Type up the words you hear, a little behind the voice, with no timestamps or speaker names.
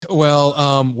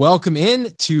Welcome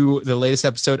in to the latest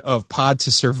episode of Pod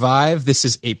to Survive. This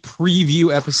is a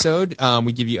preview episode.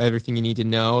 We give you everything you need to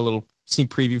know, a little sneak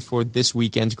preview for this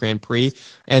weekend's Grand Prix.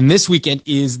 And this weekend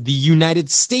is the United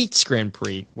States Grand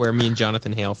Prix, where me and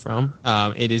Jonathan hail from.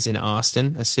 It is in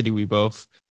Austin, a city we both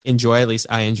enjoy. At least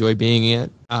I enjoy being in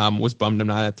it. Was bummed I'm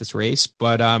not at this race,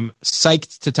 but I'm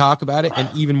psyched to talk about it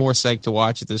and even more psyched to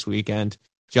watch it this weekend.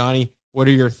 Johnny, what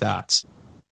are your thoughts?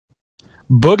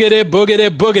 Boogity, boogity,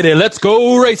 boogity. Let's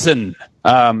go racing.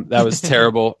 That was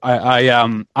terrible.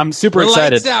 I'm super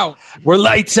excited. Lights out. We're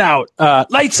lights out.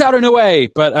 Lights out and away.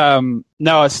 But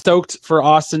no, I'm stoked for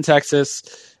Austin,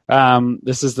 Texas.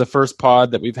 This is the first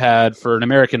pod that we've had for an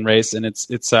American race, and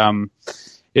it's fun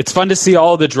to see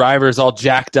all the drivers all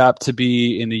jacked up to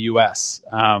be in the U.S.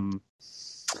 My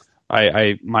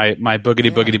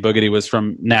boogity was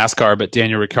from NASCAR, but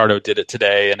Daniel Ricciardo did it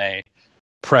today in a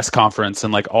press conference,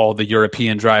 and like all the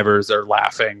European drivers are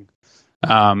laughing.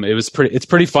 It's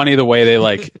pretty funny the way they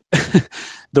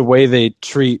the way they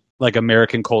treat like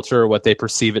American culture, what they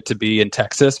perceive it to be in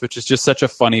Texas, which is just such a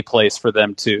funny place for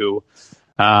them to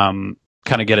kind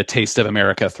of get a taste of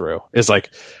America through. Is like,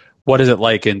 what is it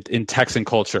like in Texan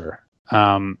culture?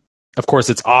 Of course,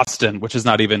 it's Austin, which is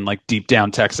not even like deep down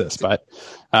Texas, but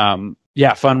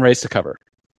yeah, fun race to cover.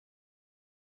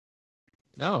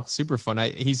 Oh, super fun.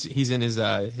 He's in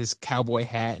his cowboy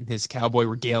hat and his cowboy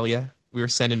regalia. We were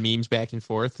sending memes back and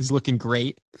forth. He's looking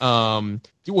great. He's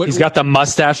got the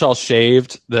mustache all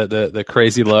shaved, the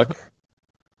crazy look.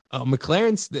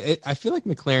 McLaren's. I feel like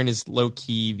McLaren is low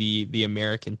key the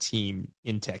American team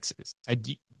in Texas.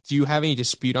 Do you have any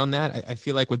dispute on that? I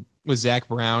feel like with Zach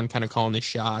Brown kind of calling the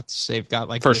shots, they've got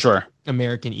like for sure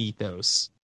American ethos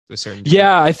to a certain.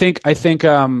 Yeah, I think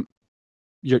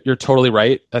You're totally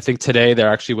right. I think today there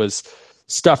actually was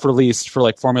stuff released for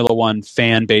like Formula One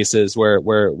fan bases where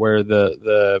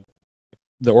the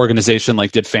organization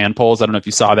like did fan polls. I don't know if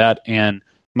you saw that, and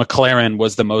McLaren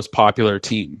was the most popular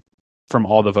team from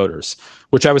all the voters,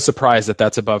 which I was surprised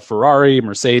that's above Ferrari,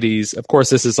 Mercedes. Of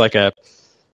course, this is like a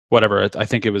whatever. I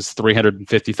think it was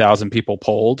 350,000 people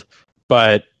polled,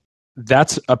 but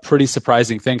that's a pretty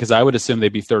surprising thing because I would assume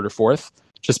they'd be third or fourth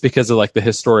just because of like the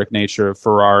historic nature of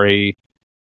Ferrari.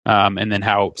 And then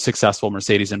how successful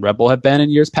Mercedes and Red Bull have been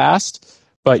in years past.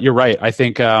 But you're right. I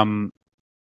think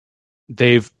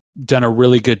they've done a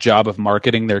really good job of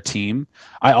marketing their team.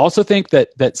 I also think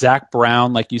that Zach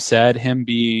Brown, like you said, him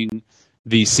being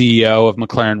the CEO of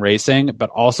McLaren Racing, but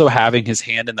also having his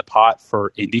hand in the pot for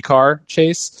IndyCar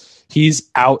Chase, he's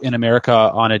out in America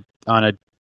on a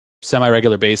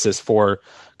semi-regular basis for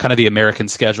kind of the American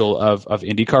schedule of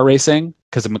IndyCar racing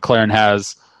because McLaren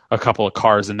has a couple of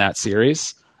cars in that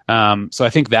series. So I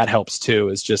think that helps too,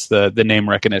 is just the name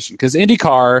recognition. Because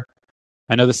IndyCar,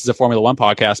 I know this is a Formula One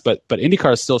podcast, but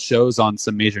IndyCar still shows on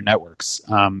some major networks,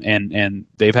 and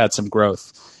they've had some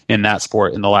growth in that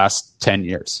sport in the last 10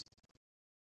 years.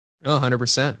 Oh,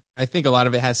 100%. I think a lot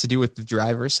of it has to do with the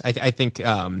drivers. I think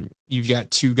you've got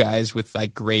two guys with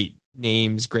like great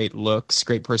names, great looks,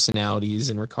 great personalities,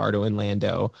 and Ricciardo and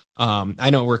Lando. I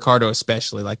know Ricciardo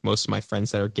especially, like most of my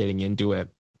friends that are getting into it,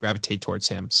 gravitate towards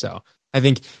him. So I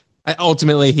think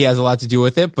ultimately he has a lot to do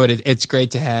with it, but it's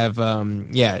great to have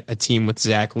a team with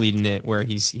Zach leading it where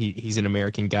he's an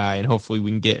American guy, and hopefully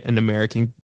we can get an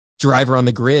American driver on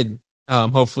the grid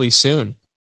hopefully soon.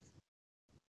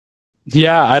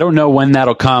 Yeah, I don't know when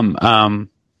that'll come.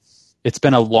 It's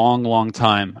been a long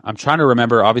time. I'm trying to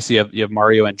remember. Obviously you have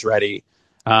Mario Andretti,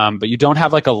 but you don't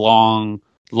have like a long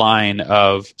line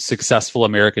of successful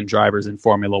American drivers in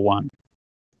Formula One.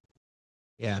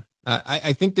 Yeah.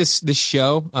 I think this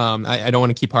show, I don't want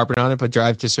to keep harping on it, but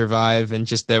Drive to Survive and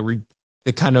just the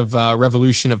kind of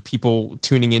revolution of people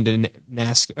tuning into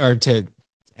NASCAR or to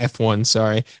F1.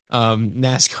 Sorry,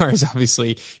 NASCAR is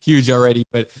obviously huge already,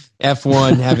 but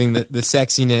F1 having the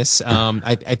sexiness,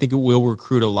 I think it will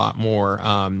recruit a lot more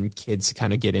kids to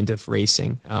kind of get into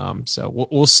racing. So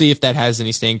we'll see if that has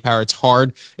any staying power. It's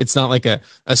hard. It's not like a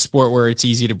sport where it's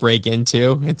easy to break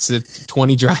into. It's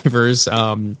 20 drivers.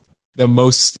 The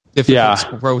most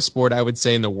difficult pro sport I would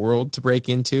say in the world to break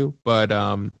into, but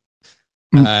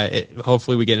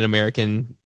hopefully we get an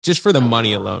American just for the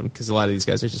money alone, because a lot of these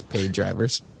guys are just paid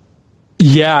drivers.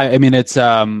 Yeah, I mean it's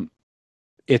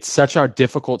such a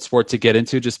difficult sport to get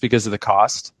into just because of the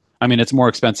cost. I mean, it's more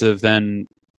expensive than.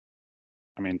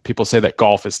 I mean, people say that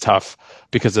golf is tough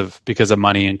because of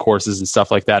money and courses and stuff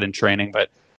like that and training,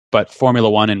 but Formula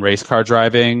One and race car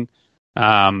driving.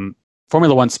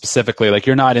 Formula One specifically, like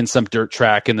you're not in some dirt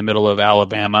track in the middle of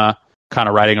Alabama, kind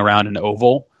of riding around an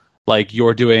oval. Like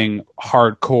you're doing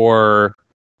hardcore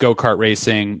go-kart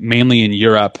racing, mainly in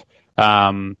Europe,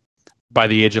 by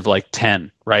the age of like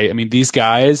 10, right? I mean, these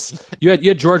guys, you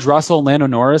had George Russell and Lando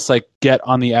Norris like get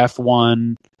on the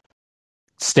F1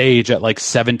 stage at like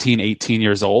 17, 18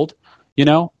 years old,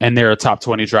 and they're a top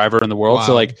 20 driver in the world. Wow.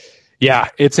 So like, yeah,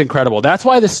 it's incredible. That's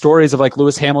why the stories of like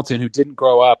Lewis Hamilton, who didn't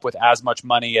grow up with as much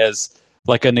money as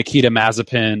like a Nikita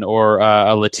Mazepin or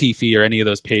a Latifi or any of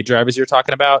those paid drivers you're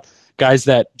talking about, guys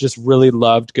that just really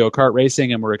loved go-kart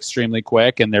racing and were extremely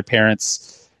quick, and their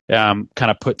parents kind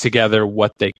of put together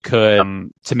what they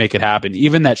could to make it happen.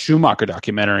 Even that Schumacher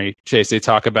documentary, Chase, they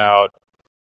talk about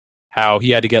how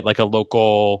he had to get like a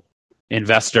local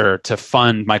investor to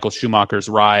fund Michael Schumacher's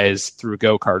rise through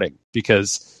go-karting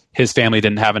because his family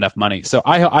didn't have enough money. So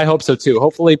I hope so too.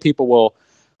 Hopefully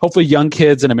young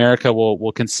kids in America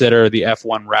will consider the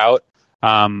F1 route.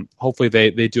 Hopefully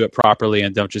they do it properly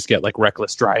and don't just get like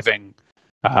reckless driving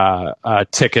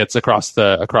tickets across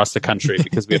the country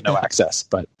because we have no access.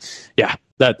 But yeah,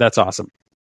 that's awesome.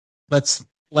 Let's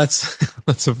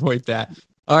avoid that.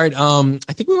 All right.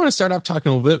 I think we want to start off talking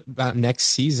a little bit about next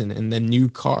season and the new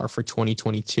car for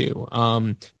 2022.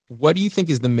 What do you think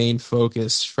is the main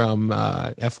focus from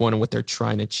F1 and what they're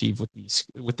trying to achieve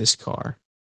with this car?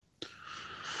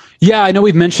 Yeah, I know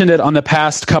we've mentioned it on the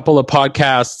past couple of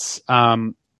podcasts.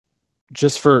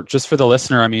 Just for the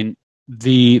listener, I mean,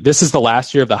 this is the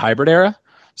last year of the hybrid era.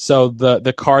 So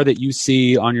the car that you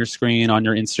see on your screen, on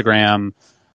your Instagram,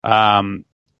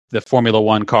 the Formula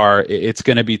One car, it's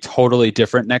going to be totally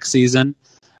different next season.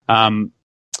 The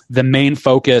main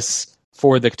focus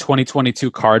for the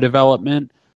 2022 car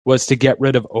development was to get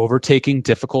rid of overtaking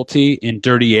difficulty in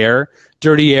dirty air.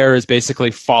 Dirty air is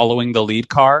basically following the lead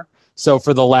car. So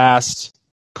for the last,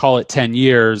 call it 10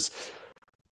 years,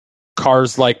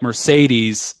 cars like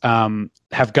Mercedes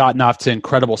have gotten off to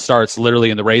incredible starts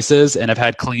literally in the races and have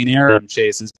had clean air.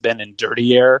 Chase has been in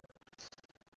dirty air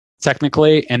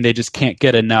technically, and they just can't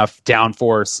get enough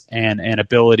downforce and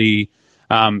ability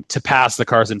to pass the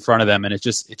cars in front of them, and it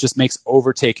just makes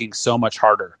overtaking so much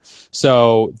harder.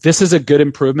 So this is a good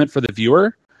improvement for the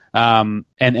viewer, and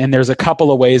there's a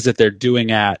couple of ways that they're doing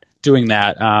that.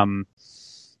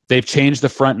 They've changed the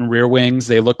front and rear wings.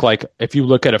 They look like, if you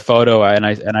look at a photo, and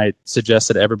I suggest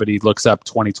that everybody looks up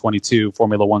 2022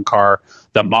 Formula One car,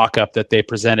 the mock-up that they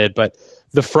presented, but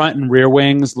the front and rear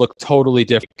wings look totally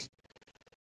different.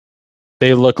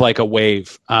 They look like a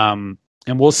wave.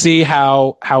 And we'll see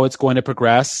how it's going to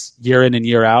progress year in and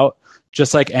year out.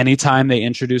 Just like any time they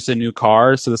introduce a new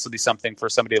car, so this will be something for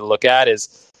somebody to look at,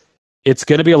 it's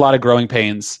going to be a lot of growing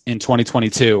pains in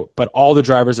 2022, but all the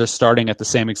drivers are starting at the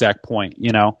same exact point,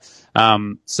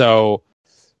 So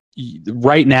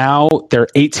right now they're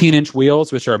 18-inch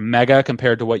wheels, which are mega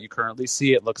compared to what you currently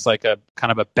see. It looks like a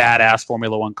kind of a badass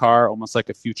Formula One car, almost like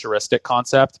a futuristic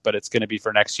concept, but it's going to be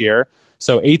for next year.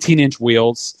 So 18-inch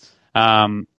wheels.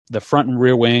 The front and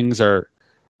rear wings are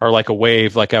like a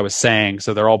wave, like I was saying.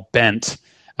 So they're all bent.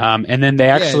 And then they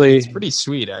actually, it's pretty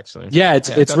sweet, actually. Yeah,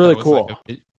 it's really cool.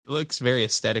 It looks very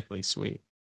aesthetically sweet.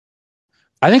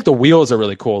 I think the wheels are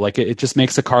really cool. Like it just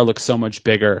makes the car look so much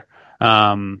bigger.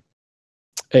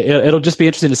 It'll just be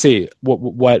interesting to see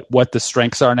what the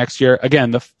strengths are next year.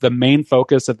 Again, the main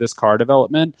focus of this car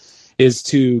development is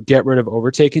to get rid of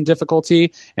overtaking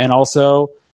difficulty, and also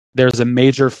there's a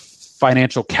major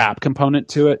financial cap component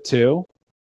to it too,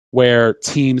 where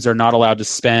teams are not allowed to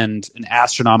spend an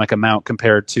astronomical amount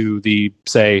compared to the,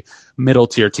 say, middle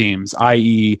tier teams,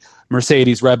 i.e.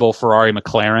 Mercedes, Red Bull, Ferrari,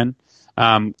 McLaren,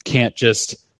 can't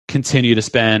just continue to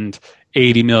spend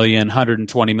 $80 million,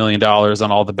 $120 million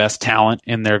on all the best talent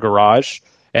in their garage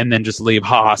and then just leave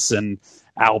Haas and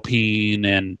Alpine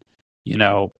and,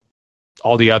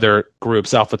 all the other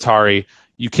groups, AlphaTauri.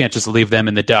 You can't just leave them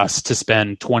in the dust to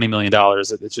spend $20 million.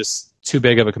 It's just too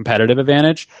big of a competitive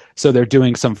advantage. So they're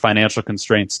doing some financial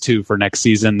constraints too for next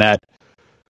season that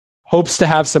hopes to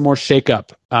have some more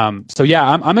shakeup. So yeah,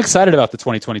 I'm excited about the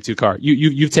 2022 car.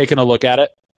 You've taken a look at it.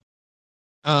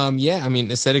 Yeah, I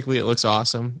mean, aesthetically it looks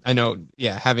awesome. I know,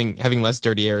 yeah, having less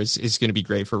dirty air is going to be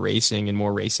great for racing and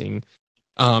more racing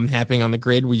happening on the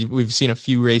grid. We've seen a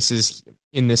few races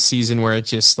in this season where it's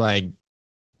just like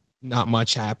not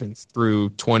much happens through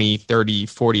 20, 30,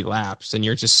 40 laps, and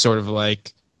you're just sort of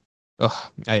like,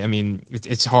 I mean,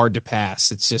 it's hard to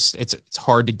pass. It's just it's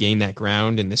hard to gain that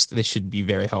ground, and this should be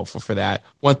very helpful for that.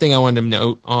 One thing I wanted to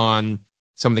note on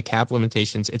some of the cap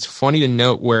limitations, it's funny to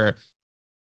note where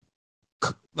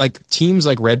like teams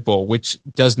like Red Bull, which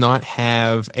does not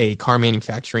have a car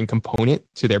manufacturing component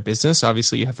to their business.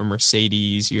 Obviously, you have a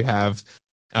Mercedes, you have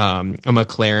a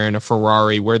McLaren, a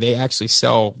Ferrari, where they actually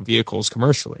sell vehicles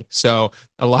commercially. So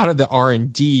a lot of the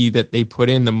R&D that they put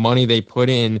in, the money they put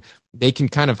in, they can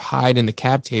kind of hide in the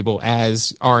cap table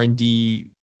as R&D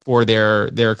for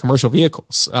their commercial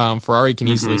vehicles. Ferrari can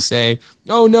easily say,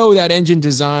 "Oh no, that engine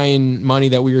design money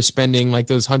that we were spending, like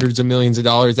those hundreds of millions of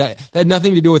dollars, that had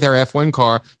nothing to do with our F1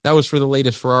 car. That was for the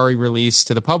latest Ferrari release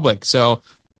to the public." So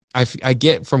I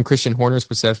get from Christian Horner's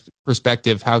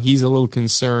perspective how he's a little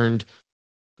concerned,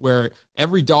 where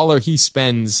every dollar he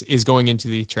spends is going into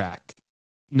the track.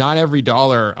 Not every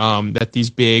dollar that these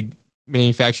big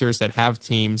manufacturers that have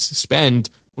teams spend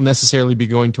will necessarily be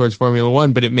going towards Formula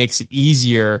One, but it makes it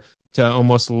easier to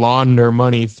almost launder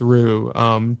money through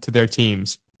to their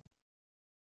teams.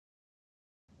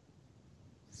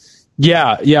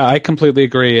 Yeah, I completely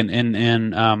agree.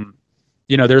 And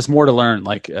you know, there's more to learn.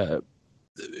 Like,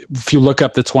 if you look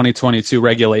up the 2022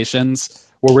 regulations,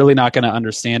 we're really not going to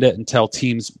understand it until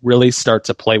teams really start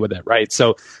to play with it, right?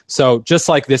 So just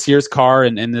like this year's car,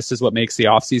 and this is what makes the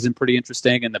offseason pretty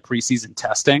interesting and the preseason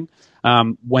testing,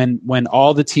 when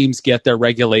all the teams get their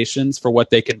regulations for what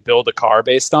they can build a car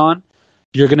based on,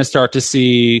 you're going to start to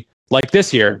see, like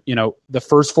this year, you know, the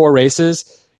first 4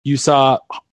 races, you saw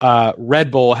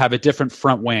Red Bull have a different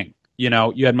front wing. You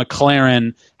know, you had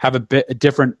McLaren have a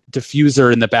different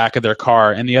diffuser in the back of their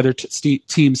car, and the other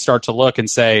teams start to look and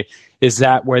say, is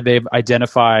that where they've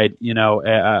identified, you know,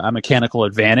 a mechanical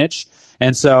advantage?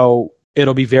 And so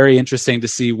it'll be very interesting to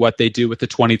see what they do with the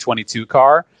 2022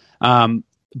 car.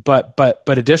 But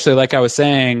additionally, like I was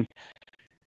saying,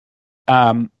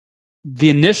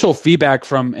 the initial feedback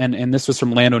from, and this was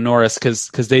from Lando Norris, because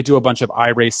they do a bunch of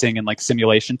iRacing and like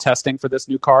simulation testing for this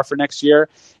new car for next year,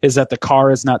 is that the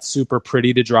car is not super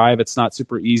pretty to drive. It's not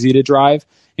super easy to drive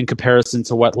in comparison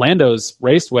to what Lando's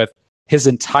raced with his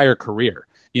entire career.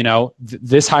 You know,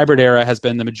 this hybrid era has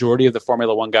been the majority of the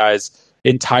Formula One guys'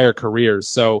 entire careers.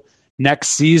 So next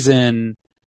season,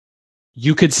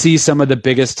 you could see some of the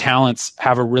biggest talents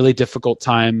have a really difficult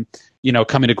time, you know,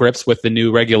 coming to grips with the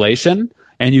new regulation.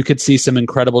 And you could see some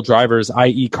incredible drivers,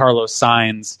 i.e. Carlos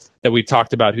Sainz, that we've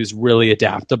talked about, who's really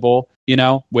adaptable, you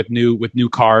know, with new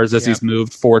cars as he's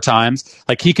moved 4 times.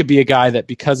 Like, he could be a guy that,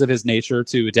 because of his nature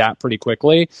to adapt pretty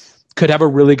quickly, could have a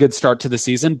really good start to the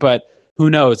season. But who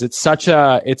knows? It's such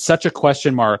a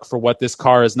question mark for what this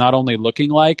car is not only looking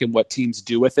like and what teams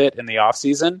do with it in the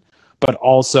offseason, but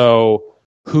also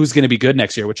who's going to be good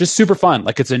next year, which is super fun.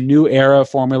 Like, it's a new era of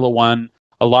Formula One.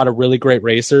 A lot of really great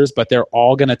racers, but they're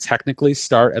all going to technically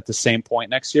start at the same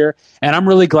point next year. And I'm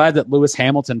really glad that Lewis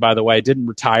Hamilton, by the way, didn't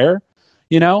retire,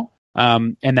 you know,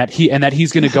 and that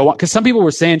he's going to go on. Because some people were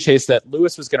saying, Chase, that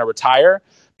Lewis was going to retire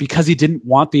because he didn't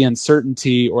want the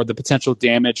uncertainty or the potential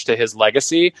damage to his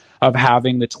legacy of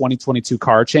having the 2022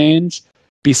 car change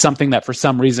be something that for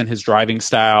some reason his driving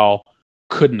style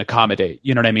couldn't accommodate.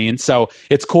 You know what I mean? So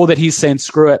it's cool that he's saying,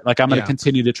 screw it. Like, I'm going to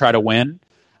continue to try to win.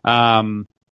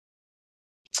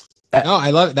 No, I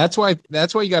love it. That's why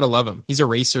you got to love him. He's a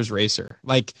racer's racer.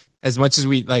 Like, as much as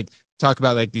we like talk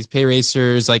about like these pay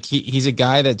racers, like he's a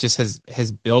guy that just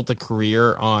has built a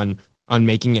career on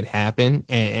making it happen.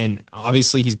 And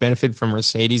obviously he's benefited from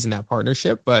Mercedes in that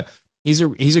partnership, but he's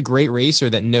a great racer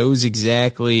that knows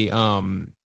exactly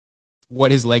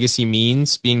what his legacy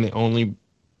means, being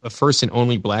the first and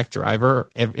only black driver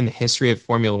in the history of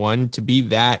Formula One to be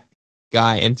that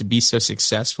guy and to be so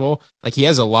successful. Like, he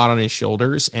has a lot on his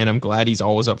shoulders, and I'm glad he's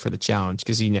always up for the challenge,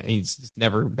 because he's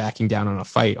never backing down on a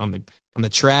fight on the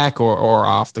track or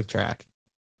off the track.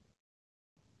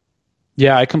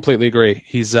 Yeah, I completely agree.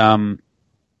 He's fun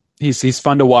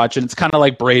to watch, and it's kind of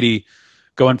like Brady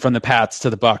going from the Pats to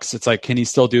the Bucks. It's like, can he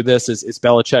still do this? Is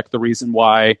Belichick the reason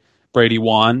why Brady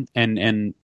won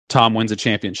and Tom wins a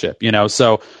championship? You know,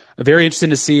 so very interesting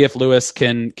to see if Lewis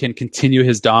can continue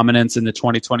his dominance in the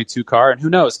 2022 car. And who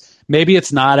knows, maybe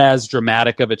it's not as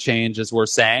dramatic of a change as we're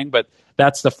saying, but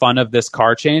that's the fun of this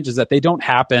car change, is that they don't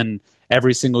happen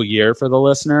every single year for the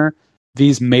listener.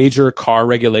 These major car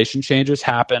regulation changes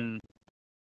happen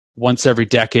once every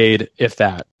decade, if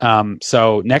that.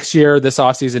 So next year, this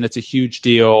offseason, it's a huge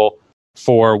deal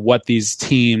for what these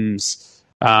teams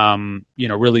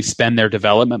really spend their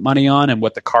development money on, and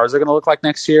what the cars are going to look like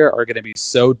next year are going to be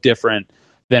so different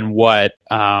than what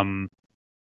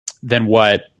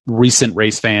recent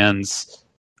race fans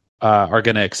are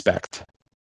going to expect.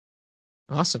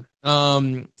 Awesome.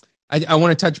 I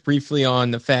want to touch briefly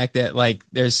on the fact that, like,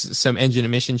 there's some engine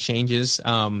emission changes,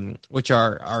 which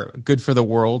are good for the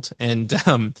world, and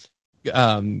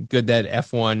good that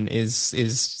F1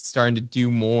 is starting to do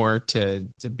more to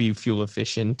be fuel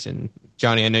efficient. And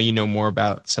Johnny, I know you know more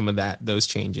about some of those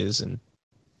changes. And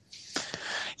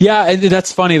yeah,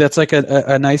 that's funny. That's like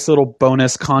a nice little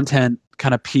bonus content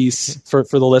kind of piece for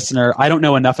the listener. I don't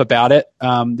know enough about it.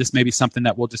 This may be something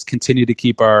that we'll just continue to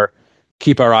keep our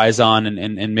keep our eyes on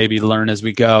and maybe learn as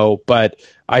we go. But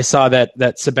I saw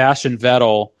that Sebastian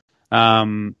Vettel,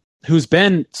 who's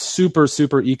been super,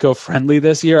 super eco-friendly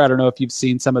this year. I don't know if you've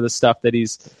seen some of the stuff that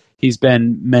he's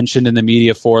been mentioned in the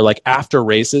media for. Like after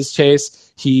races,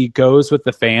 Chase, he goes with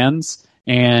the fans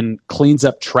and cleans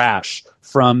up trash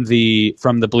from the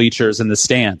bleachers and the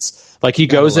stands. Like he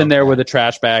goes in there with a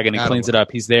trash bag and he cleans it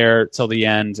up. He's there till the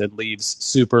end and leaves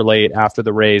super late after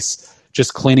the race,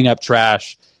 just cleaning up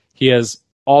trash. He has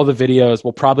all the videos.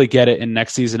 We'll probably get it in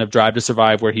next season of Drive to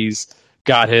Survive, where he's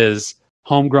got his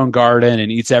homegrown garden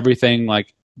and eats everything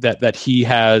like that he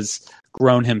has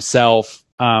grown himself.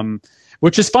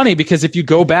 Which is funny because if you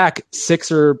go back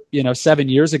 6 or 7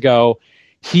 years ago,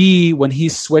 when he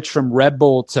switched from Red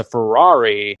Bull to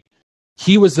Ferrari,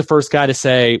 he was the first guy to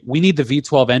say, we need the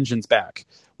V12 engines back,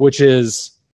 which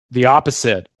is the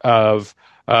opposite of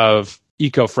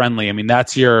eco-friendly. I mean,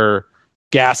 that's your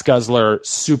gas guzzler,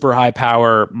 super high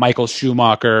power, Michael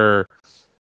Schumacher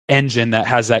engine that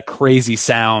has that crazy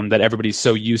sound that everybody's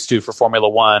so used to for Formula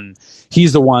One.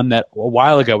 He's the one that a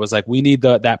while ago was like, we need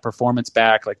that performance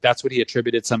back. Like that's what he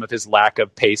attributed some of his lack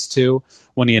of pace to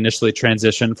when he initially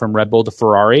transitioned from Red Bull to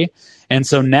Ferrari. And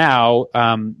so now,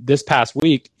 this past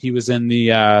week, he was in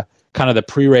the kind of the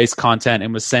pre-race content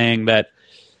and was saying that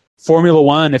Formula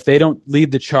One, if they don't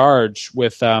lead the charge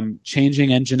with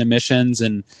changing engine emissions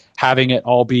and having it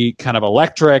all be kind of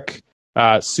electric,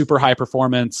 super high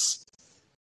performance,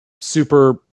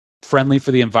 super friendly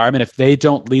for the environment, if they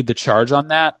don't lead the charge on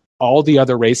that, all the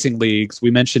other racing leagues,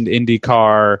 we mentioned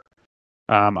IndyCar,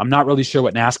 I'm not really sure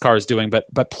what NASCAR is doing,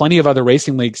 but plenty of other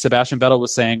racing leagues, Sebastian Vettel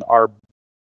was saying, are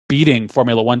beating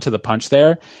Formula One to the punch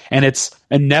there. And it's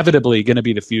inevitably going to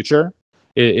be the future,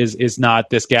 is not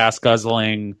this gas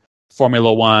guzzling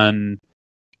Formula One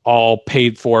all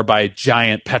paid for by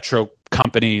giant petro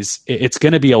companies. It's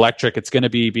going to be electric. It's going to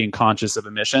be being conscious of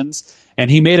emissions.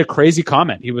 And he made a crazy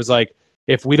comment. He was like,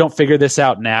 if we don't figure this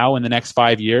out now in the next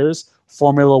 5 years,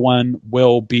 Formula One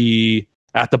will be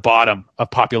at the bottom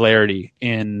of popularity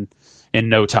in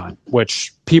no time,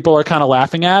 which people are kind of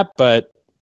laughing at, but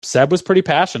Seb was pretty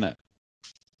passionate.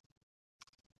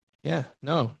 Yeah,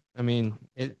 no, I mean,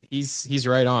 he's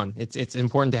right on. It's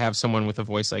important to have someone with a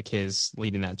voice like his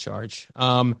leading that charge.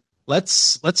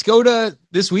 Let's go to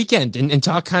this weekend and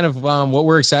talk kind of what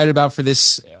we're excited about for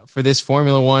this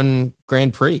Formula One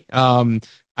Grand Prix.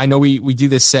 I know we do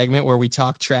this segment where we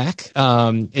talk track.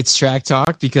 It's track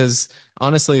talk because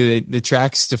honestly, the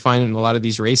tracks define a lot of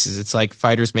these races. It's like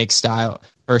fighters make style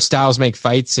or styles make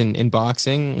fights in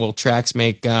boxing. Well, tracks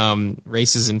make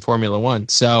races in Formula One.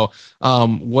 So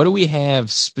what do we have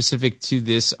specific to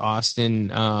this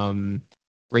Austin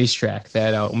racetrack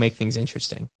that will make things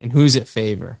interesting? And who's it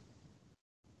favor?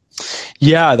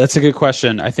 Yeah, that's a good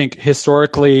question. I think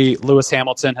historically, Lewis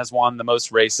Hamilton has won the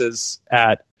most races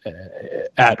at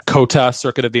COTA,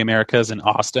 Circuit of the Americas in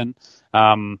Austin.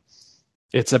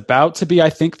 It's about to be, I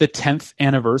think, the 10th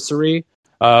anniversary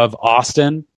of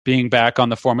Austin being back on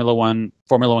the Formula One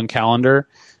calendar.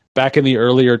 Back in the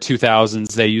earlier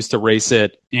 2000s, they used to race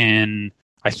it in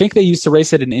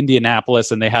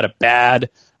Indianapolis, and they had a bad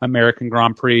American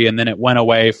Grand Prix, and then it went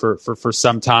away for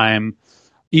some time.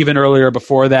 Even earlier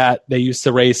before that, they used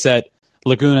to race at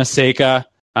Laguna Seca,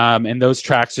 and those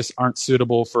tracks just aren't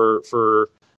suitable for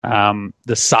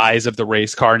the size of the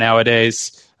race car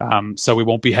nowadays. So we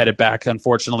won't be headed back,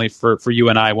 unfortunately, for you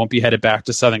and I, won't be headed back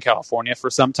to Southern California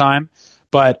for some time.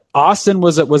 But Austin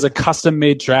was a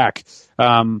custom-made track,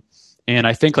 and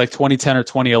I think like 2010 or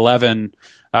 2011,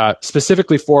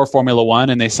 specifically for Formula One,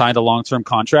 and they signed a long-term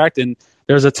contract, and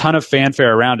there's a ton of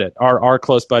fanfare around it. Our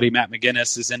close buddy Matt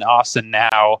McGinnis is in Austin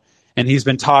now, and he's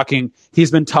been talking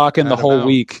the whole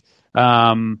week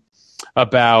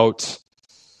about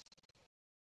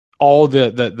all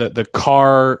the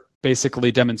car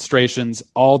basically demonstrations,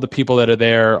 all the people that are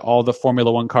there, all the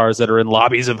Formula One cars that are in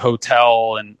lobbies of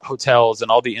hotels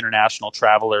and all the international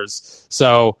travelers.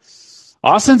 So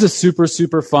Austin's a super,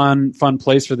 super fun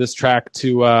place for this track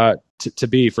to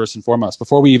be, first and foremost.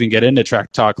 Before we even get into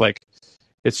track talk, like,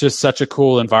 it's just such a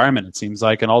cool environment, it seems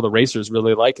like, and all the racers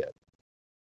really like it.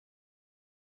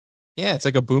 Yeah, it's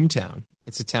like a boom town.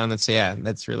 It's a town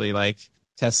that's really like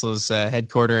Tesla's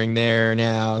headquartering there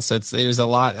now. So there's a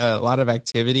lot of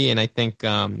activity, and I think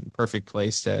perfect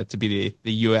place to be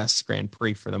the U.S. Grand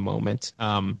Prix for the moment.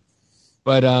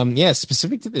 But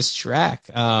specific to this track,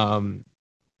 I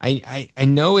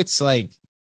know it's like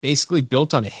basically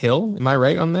built on a hill. Am I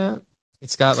right on that?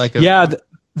 It's got like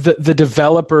the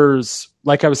developers,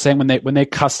 like I was saying, when they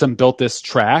custom built this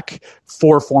track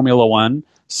for Formula One.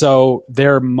 So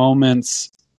there are moments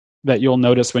that you'll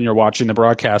notice when you're watching the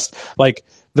broadcast, like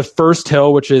the first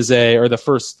hill, which is the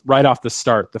first right off the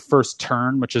start, the first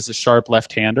turn, which is a sharp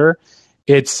left-hander,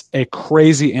 it's a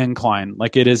crazy incline.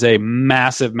 Like it is a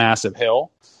massive, massive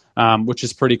hill, which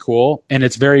is pretty cool. And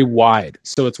it's very wide.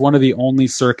 So it's one of the only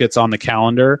circuits on the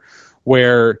calendar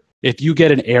where if you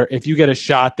get a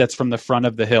shot that's from the front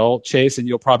of the hill, Chase, and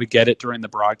you'll probably get it during the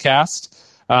broadcast,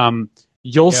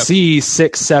 you'll see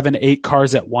 6, 7, 8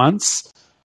 cars at once.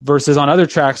 Versus on other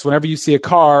tracks, whenever you see a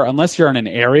car, unless you're on an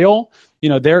aerial,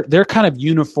 they're kind of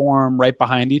uniform right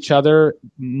behind each other,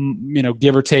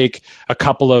 give or take a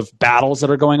couple of battles that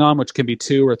are going on, which can be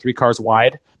 2 or 3 cars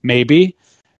wide, maybe.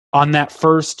 On that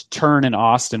first turn in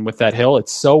Austin with that hill,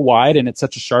 it's so wide and it's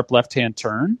such a sharp left-hand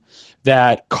turn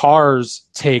that cars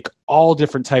take all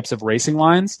different types of racing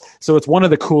lines. So it's one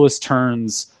of the coolest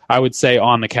turns, I would say,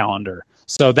 on the calendar.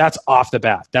 So that's off the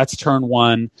bat. That's turn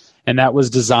 1, and that was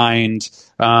designed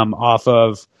off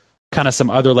of kind of some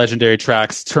other legendary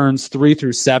tracks. Turns 3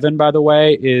 through 7, by the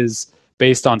way, is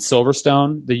based on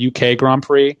Silverstone, the UK Grand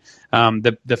Prix,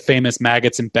 the famous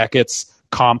Maggots and Beckett's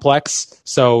complex.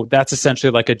 So that's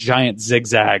essentially like a giant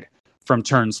zigzag from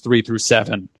turns 3 through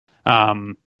 7.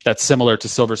 That's similar to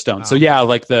Silverstone. Wow. So yeah,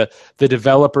 like the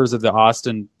developers of the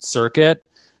Austin circuit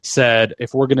said,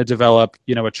 if we're going to develop,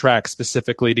 a track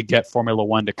specifically to get Formula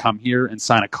One to come here and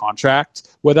sign a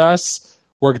contract with us,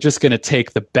 we're just going to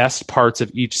take the best parts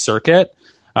of each circuit,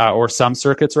 or some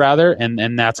circuits rather,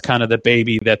 and that's kind of the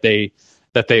baby that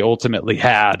they ultimately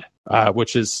had,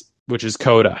 which is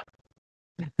Coda.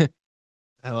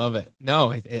 I love it. No,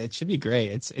 it should be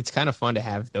great. It's kind of fun to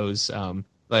have those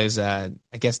I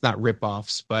guess not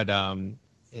rip-offs, but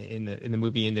in the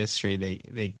movie industry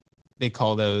they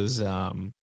call those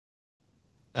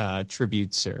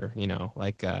tributes, or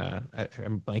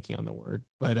I'm blanking on the word,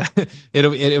 but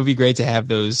it'll be great to have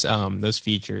those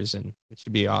features, and it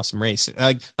should be an awesome race.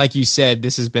 Like you said,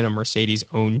 this has been a Mercedes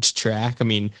owned track. I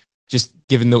mean, just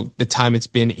given the time it's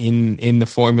been in the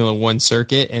Formula One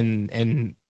circuit,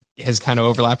 and has kind of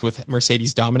overlapped with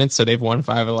Mercedes dominance, so they've won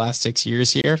 5 of the last 6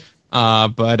 years here.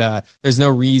 But there's no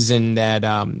reason that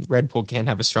Red Bull can't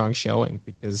have a strong showing,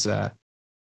 because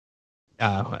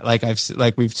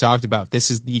like we've talked about, this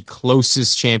is the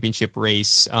closest championship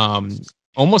race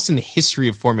almost in the history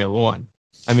of Formula One.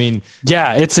 I mean,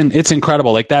 yeah, it's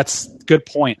incredible. Like, that's a good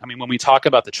point. I mean, when we talk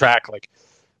about the track, like,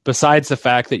 besides the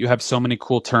fact that you have so many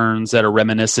cool turns that are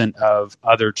reminiscent of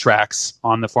other tracks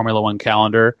on the Formula One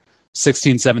calendar,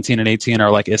 16, 17, and 18 are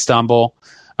like Istanbul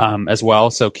as well.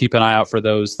 So keep an eye out for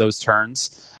those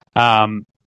turns.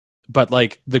 But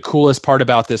like, the coolest part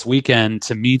about this weekend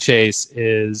to me, Chase,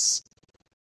 is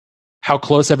how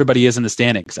close everybody is in the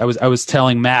standings. I was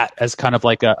telling Matt as kind of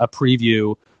like a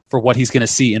preview for what he's going to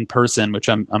see in person, which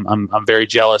I'm very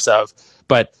jealous of.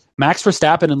 But Max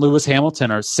Verstappen and Lewis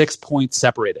Hamilton are 6 points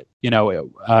separated.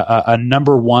 A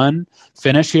number 1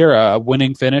 finish here, a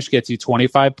winning finish, gets you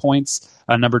 25 points.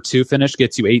 A number 2 finish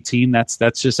gets you 18. That's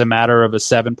just a matter of a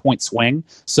 7-point swing.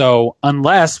 So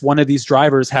unless one of these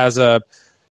drivers has a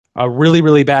really,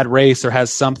 really bad race, or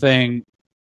has something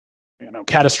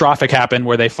catastrophic happen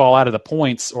where they fall out of the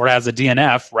points, or has a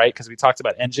DNF, right? Because we talked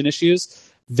about engine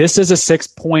issues. This is a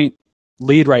 6-point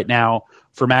lead right now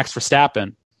for Max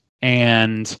Verstappen.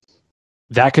 And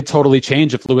that could totally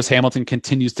change if Lewis Hamilton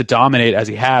continues to dominate as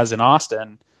he has in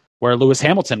Austin, where Lewis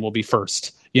Hamilton will be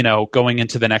first, going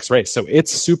into the next race. So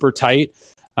it's super tight.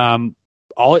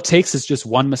 All it takes is just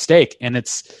one mistake. And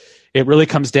it really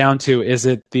comes down to, is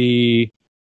it the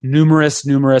numerous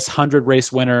 100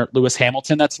 race winner Lewis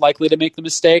Hamilton that's likely to make the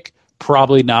mistake?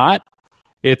 Probably not.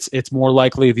 It's more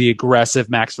likely the aggressive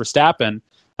Max Verstappen,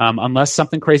 unless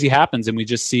something crazy happens and we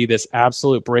just see this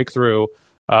absolute breakthrough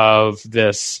of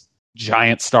this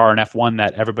giant star in F1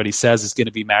 that everybody says is going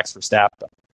to be Max Verstappen.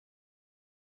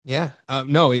 Yeah,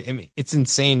 no, I mean, it's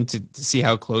insane to see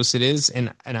how close it is,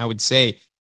 and I would say,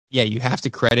 yeah, you have to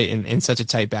credit in such a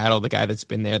tight battle the guy that's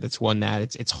been there, that's won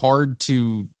that. It's hard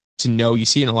to know. You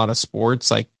see it in a lot of sports,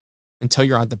 like, until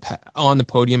you're on the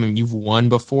podium and you've won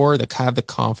before, the kind of the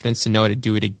confidence to know how to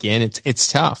do it again.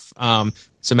 It's tough.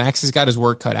 So Max has got his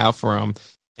work cut out for him.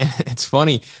 And it's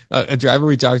funny, a driver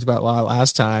we talked about a lot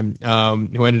last time,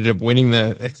 who ended up winning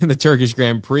the Turkish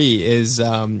Grand Prix, is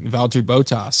Valtteri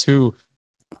Bottas, who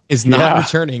is not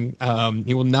returning.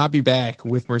 He will not be back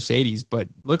with Mercedes, but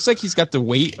looks like he's got the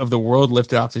weight of the world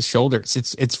lifted off his shoulders.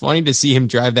 It's funny to see him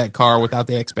drive that car without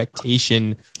the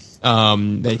expectation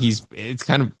that it's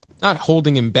kind of not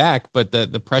holding him back, but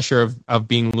the pressure of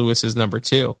being Lewis's number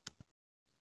 2.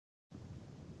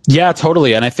 Yeah,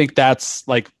 totally. And I think that's,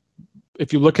 like,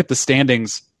 if you look at the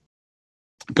standings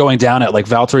going down, at like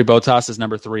Valtteri Bottas is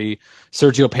number 3,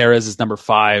 Sergio Perez is number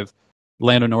 5,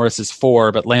 Lando Norris is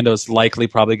 4, but Lando's likely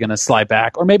probably going to slide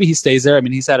back, or maybe he stays there. I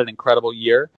mean, he's had an incredible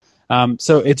year.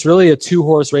 So it's really a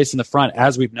 2-horse race in the front,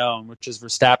 as we've known, which is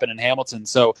Verstappen and Hamilton.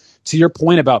 So to your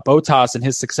point about Bottas and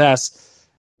his success,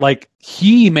 like,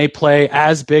 he may play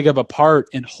as big of a part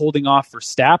in holding off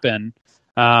Verstappen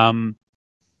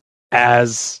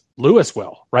as Lewis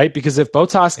will, right? Because if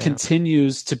Bottas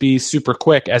continues to be super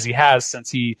quick, as he has since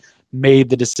he made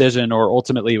the decision, or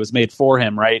ultimately it was made for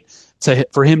him, right,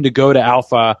 for him to go to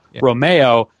Alfa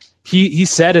Romeo, he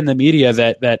said in the media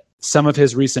that some of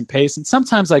his recent pace, and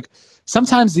sometimes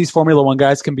these Formula One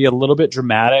guys can be a little bit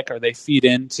dramatic, or they feed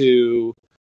into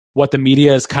what the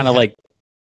media is kind of like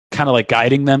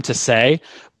guiding them to say.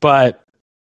 But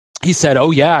he said, oh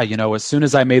yeah, as soon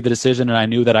as I made the decision and I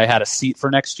knew that I had a seat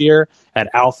for next year at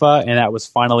Alpha and that was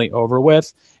finally over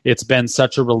with, it's been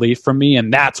such a relief for me.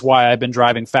 And that's why I've been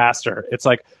driving faster. It's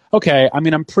like, okay, I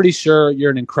mean, I'm pretty sure you're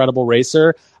an incredible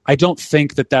racer. I don't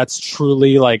think that that's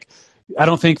truly I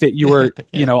don't think that you were,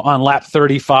 on lap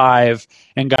 35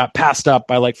 and got passed up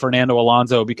by like Fernando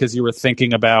Alonso because you were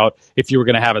thinking about if you were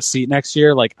going to have a seat next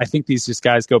year. Like, I think these just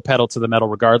guys go pedal to the metal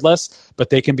regardless,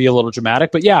 but they can be a little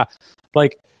dramatic. But yeah,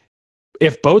 like,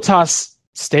 if Bottas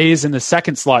stays in the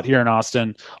second slot here in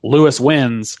Austin, Lewis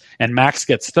wins and Max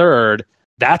gets third,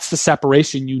 that's the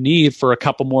separation you need for a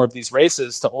couple more of these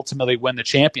races to ultimately win the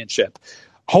championship.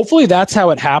 Hopefully that's how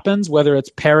it happens, whether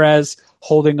it's Perez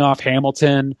holding off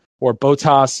Hamilton or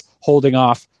Bottas holding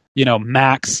off,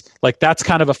 Max. Like, that's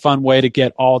kind of a fun way to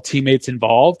get all teammates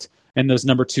involved, and those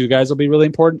number 2 guys will be really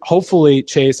important. Hopefully,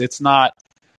 Chase, it's not,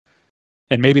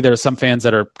 and maybe there are some fans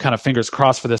that are kind of fingers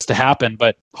crossed for this to happen,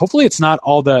 but hopefully it's not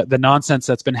all the nonsense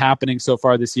that's been happening so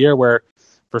far this year where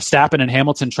Verstappen and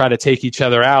Hamilton try to take each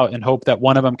other out and hope that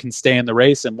one of them can stay in the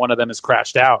race and one of them is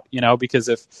crashed out, because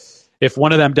if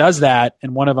one of them does that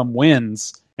and one of them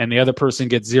wins and the other person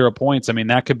gets 0 points, I mean,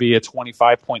 that could be a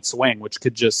 25-point swing, which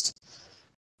could just,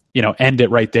 end it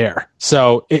right there.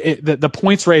 So the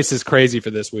points race is crazy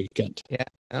for this weekend. Yeah.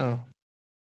 Oh,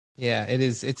 yeah, it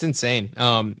is. It's insane.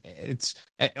 It's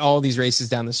all these races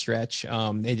down the stretch.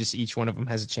 They just, each one of them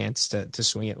has a chance to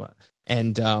swing it.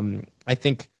 And I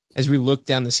think as we look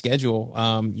down the schedule,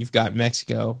 you've got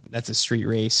Mexico. That's a street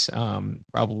race.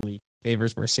 Probably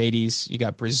favors Mercedes. You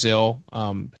got Brazil,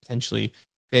 potentially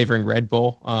favoring Red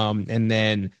Bull. And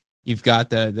then you've got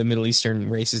the Middle Eastern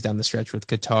races down the stretch with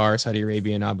Qatar, Saudi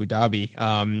Arabia, and Abu Dhabi.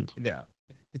 Yeah,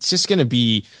 it's just going to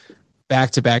be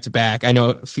back to back to back. I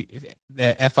know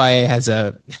the FIA has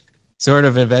a sort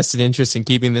of a vested interest in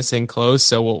keeping this thing close,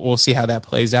 so we'll see how that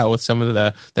plays out with some of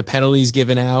the penalties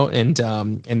given out, and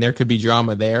there could be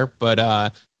drama there.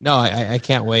 But no, I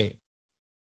can't wait.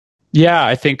 Yeah,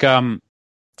 I think to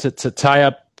tie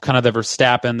up kind of the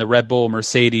Verstappen, the Red Bull,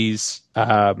 Mercedes,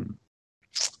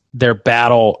 their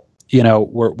battle.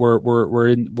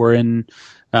 We're in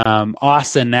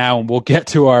Austin now, and we'll get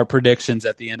to our predictions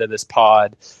at the end of this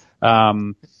pod.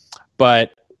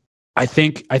 But I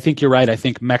think you're right. I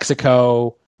think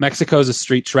Mexico's a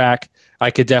street track.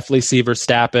 I could definitely see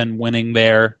Verstappen winning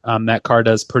there. That car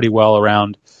does pretty well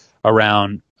around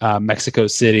Mexico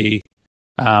City.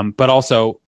 But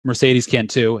also Mercedes can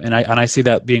too. And I see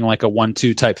that being like a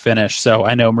 1-2 type finish. So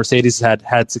I know Mercedes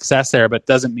had success there, but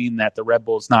doesn't mean that the Red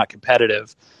Bull is not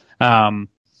competitive.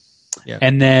 Yeah.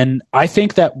 And then I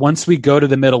think that once we go to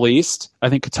the Middle East, I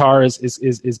think Qatar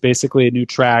is basically a new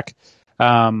track.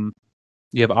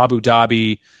 You have Abu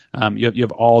Dhabi,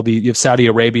 you have Saudi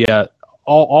Arabia,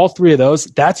 all 3 of those.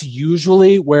 That's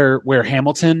usually where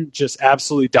Hamilton just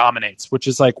absolutely dominates, which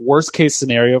is like worst case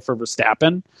scenario for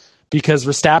Verstappen, because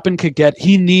Verstappen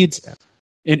needs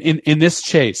in this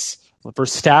chase,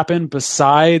 Verstappen,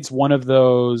 besides one of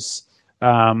those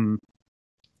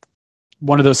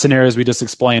scenarios we just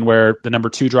explained where the number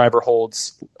 2 driver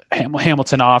holds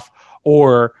Hamilton off,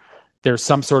 or there's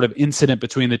some sort of incident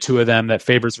between the two of them that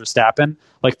favors Verstappen.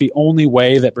 Like, the only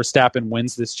way that Verstappen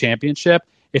wins this championship,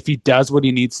 if he does what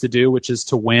he needs to do, which is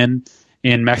to win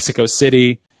in Mexico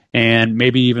City and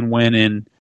maybe even win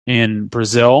in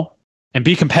Brazil and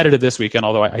be competitive this weekend,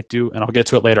 although I do, and I'll get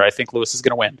to it later, I think Lewis is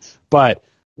going to win. But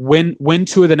win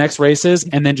 2 of the next races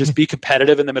and then just be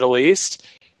competitive in the Middle East.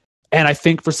 And I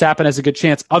think Verstappen has a good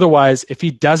chance. Otherwise, if he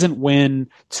doesn't win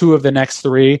 2 of the next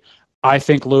 3, I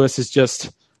think Lewis is just...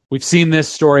 We've seen this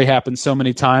story happen so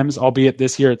many times, albeit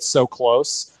this year it's so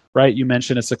close, right? You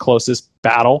mentioned it's the closest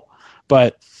battle.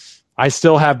 But I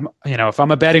still have, if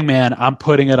I'm a betting man, I'm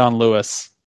putting it on Lewis.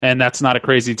 And that's not a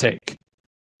crazy take.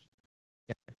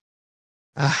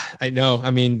 I know.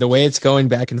 I mean, the way it's going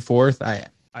back and forth,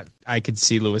 I could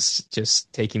see Lewis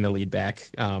just taking the lead back,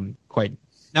 not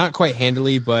quite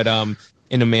handily, but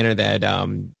in a manner that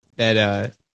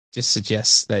that just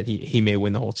suggests that he may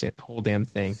win the whole damn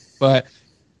thing. But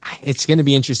it's going to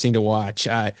be interesting to watch.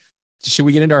 Should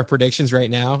we get into our predictions right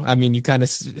now? I mean, you kind of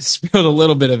spilled a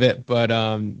little bit of it, but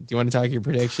do you want to talk your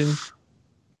predictions?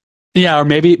 Yeah, or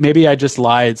maybe I just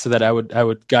lied so that I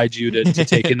would guide you to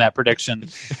take in that prediction.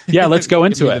 Yeah, let's go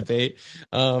into it. Debate.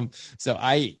 So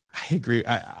I agree.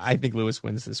 I think Lewis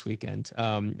wins this weekend.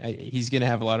 He's going to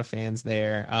have a lot of fans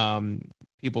there.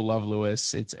 People love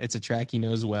Lewis. It's a track he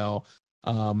knows well.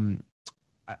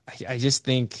 I just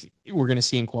think we're going to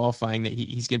see in qualifying that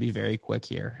he's going to be very quick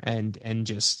here and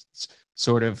just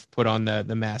sort of put on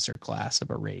the master class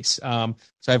of a race. So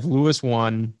I have Lewis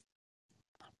 1.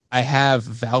 I have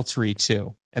Valtteri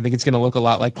 2. I think it's going to look a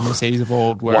lot like the Mercedes of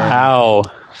old, where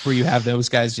you have those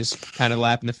guys just kind of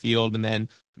lapping the field, and then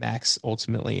Max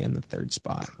ultimately in the 3rd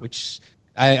spot. Which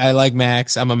I like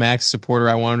Max. I'm a Max supporter.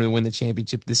 I want him to win the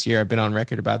championship this year. I've been on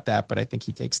record about that, but I think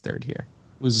he takes 3rd here.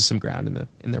 Loses some ground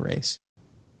in the race.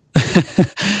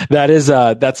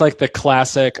 That's like the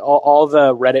classic. All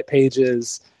the Reddit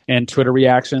pages and Twitter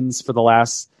reactions for the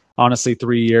last, honestly,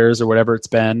 3 years or whatever it's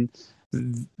been.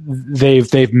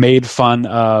 They've made fun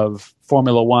of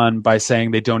Formula One by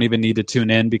saying they don't even need to tune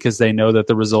in because they know that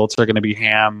the results are going to be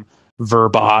ham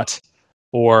verbot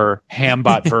or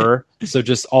hambot ver. So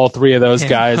just all 3 of those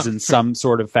guys in some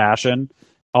sort of fashion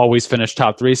always finish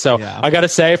top 3. So yeah. I got to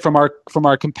say, from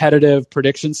our competitive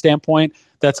prediction standpoint,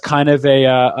 that's kind of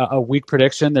a weak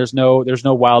prediction. There's no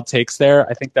wild takes there.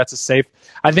 I think that's a safe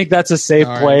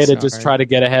play to just try to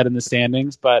get ahead in the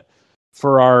standings. But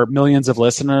for our millions of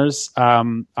listeners, I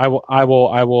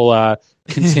will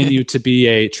continue to be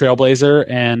a trailblazer,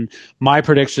 and my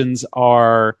predictions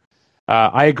are.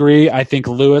 I agree. I think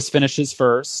Lewis finishes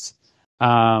first.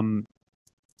 Okay.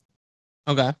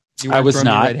 I was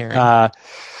not.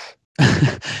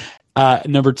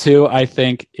 Number 2, I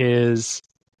think, is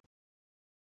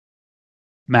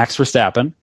Max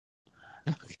Verstappen.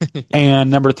 And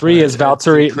number 3 is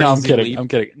Valtteri. No, I'm kidding. I'm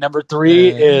kidding. Number 3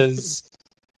 is.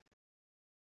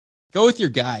 Go with your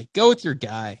guy.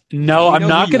 No, I'm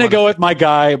not going to go with my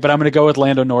guy, but I'm going to go with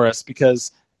Lando Norris,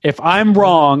 because if I'm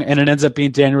wrong and it ends up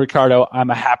being Daniel Ricciardo, I'm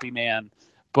a happy man.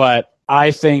 But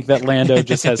I think that Lando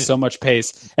just has so much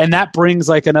pace. And that brings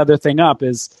like another thing up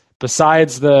is,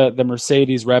 besides the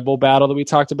Mercedes Red Bull battle that we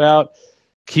talked about,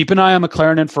 keep an eye on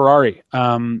McLaren and Ferrari.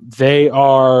 They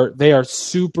are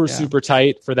super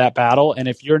tight for that battle. And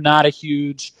if you're not a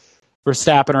huge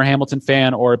Verstappen or Hamilton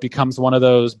fan, or it becomes one of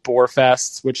those bore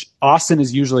fests, which Austin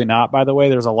is usually not, by the way,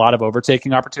 there's a lot of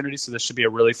overtaking opportunities. So this should be a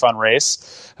really fun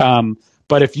race.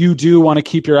 But if you do want to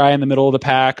keep your eye in the middle of the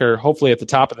pack, or hopefully at the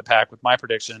top of the pack with my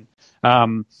prediction,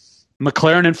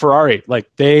 McLaren and Ferrari,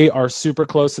 like, they are super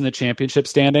close in the championship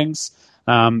standings.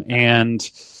 And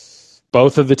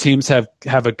both of the teams have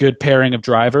a good pairing of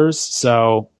drivers.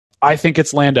 So I think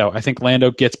it's Lando. I think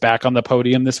Lando gets back on the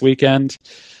podium this weekend.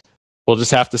 We'll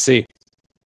just have to see.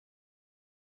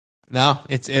 No,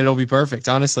 it'll be perfect.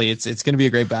 Honestly, it's going to be a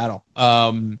great battle.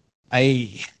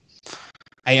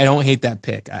 I don't hate that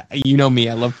pick. You know me,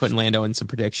 I love putting Lando in some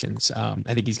predictions.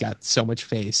 I think he's got so much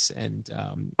face, and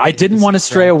I didn't want to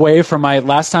stray away from my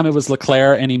last time. It was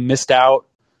Leclerc, and he missed out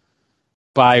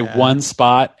by one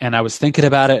spot, and I was thinking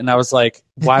about it, and I was like,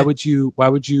 why would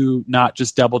you not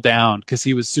just double down? Because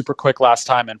he was super quick last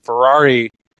time, and Ferrari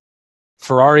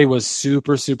was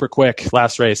super, super quick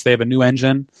last race. They have a new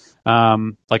engine,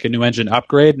 like a new engine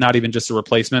upgrade, not even just a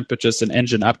replacement, but just an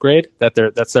engine upgrade.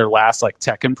 That's their last like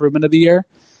tech improvement of the year.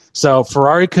 So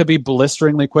Ferrari could be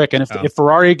blisteringly quick. And if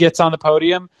Ferrari gets on the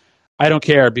podium, I don't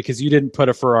care, because you didn't put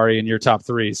a Ferrari in your top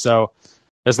 3. So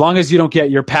as long as you don't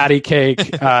get your patty cake,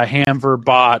 Hamver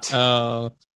bot.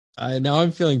 Now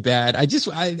I'm feeling bad. I just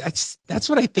that's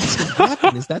what I think is going to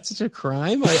happen. Is that such a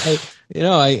crime?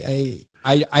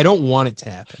 I don't want it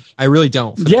to happen. I really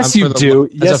don't. Yes, you do.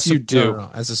 Yes, you do. No.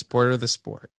 As a supporter of the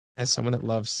sport, as someone that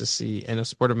loves to see, and a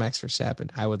supporter of Max Verstappen,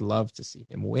 I would love to see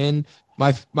him win.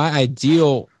 My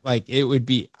ideal, like, it would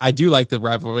be, I do like the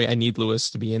rivalry. I need Lewis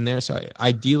to be in there. So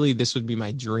ideally, this would be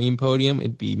my dream podium.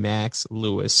 It'd be Max,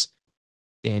 Lewis,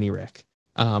 Danny Rick.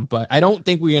 But I don't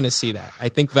think we're going to see that. I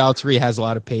think Valtteri has a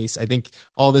lot of pace. I think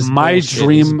all this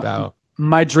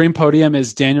my dream podium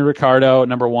is Daniel Ricciardo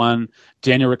number 1,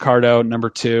 Daniel Ricciardo number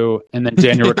 2, and then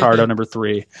Daniel Ricciardo number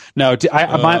 3. No,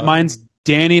 mine's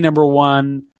Danny number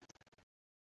 1,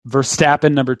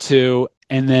 Verstappen number 2,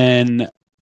 and then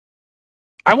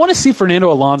I want to see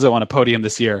Fernando Alonso on a podium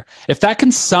this year. If that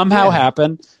can somehow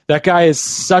happen, that guy is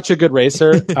such a good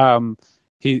racer.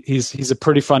 He's a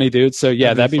pretty funny dude. So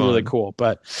yeah, that'd be really cool.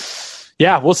 But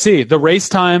yeah, we'll see. The race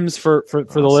times for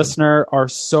the listener are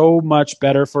so much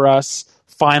better for us.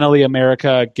 finally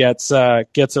America gets a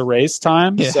race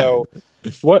time. Yeah. So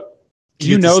what do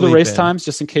you get to know the sleep race in. times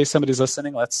just in case somebody's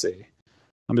listening? Let's see.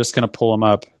 I'm just going to pull them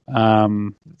up.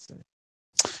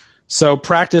 So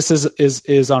practice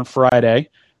is on Friday.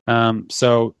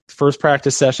 So first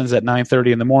practice session is at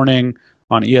 9:30 in the morning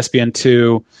on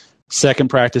ESPN2. Second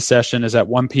practice session is at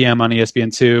 1 p.m. on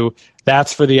ESPN2.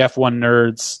 That's for the F1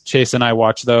 nerds. Chase and I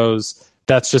watch those.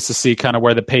 That's just to see kind of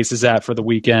where the pace is at for the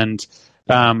weekend.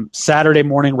 Saturday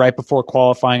morning, right before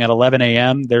qualifying at 11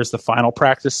 a.m., there's the final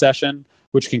practice session,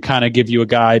 which can kind of give you a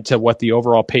guide to what the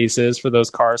overall pace is for those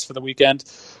cars for the weekend.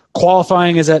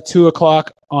 Qualifying is at 2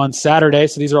 o'clock on Saturday,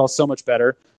 so these are all so much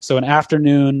better. So an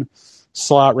afternoon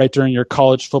slot right during your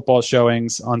college football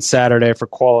showings on Saturday for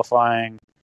qualifying.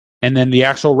 And then the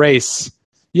actual race,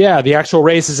 the actual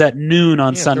race is at noon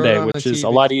on Sunday, which is a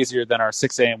lot easier than our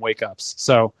 6 a.m. wake-ups.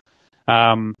 So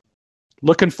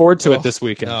looking forward to it this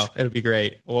weekend. No, it'll be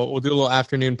great. We'll do a little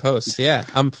afternoon post. Yeah,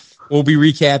 we'll be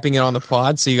recapping it on the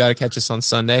pod, so you got to catch us on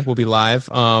Sunday. We'll be live.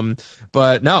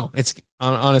 But no, it's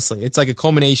honestly, it's like a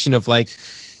culmination of like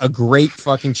a great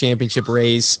fucking championship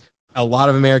race. A lot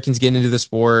of Americans getting into the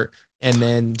sport, and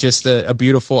then just a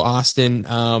beautiful Austin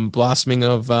blossoming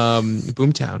of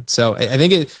Boomtown. So I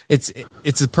think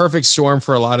it's a perfect storm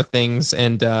for a lot of things,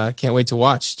 and can't wait to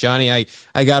watch. Johnny,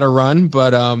 I got to run,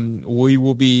 but we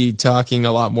will be talking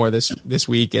a lot more this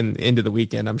week and into the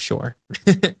weekend, I'm sure.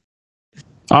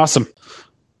 Awesome.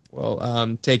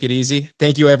 Well, take it easy.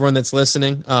 Thank you, everyone that's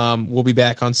listening. We'll be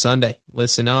back on Sunday.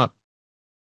 Listen up.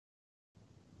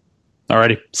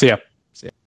 Alrighty. See ya.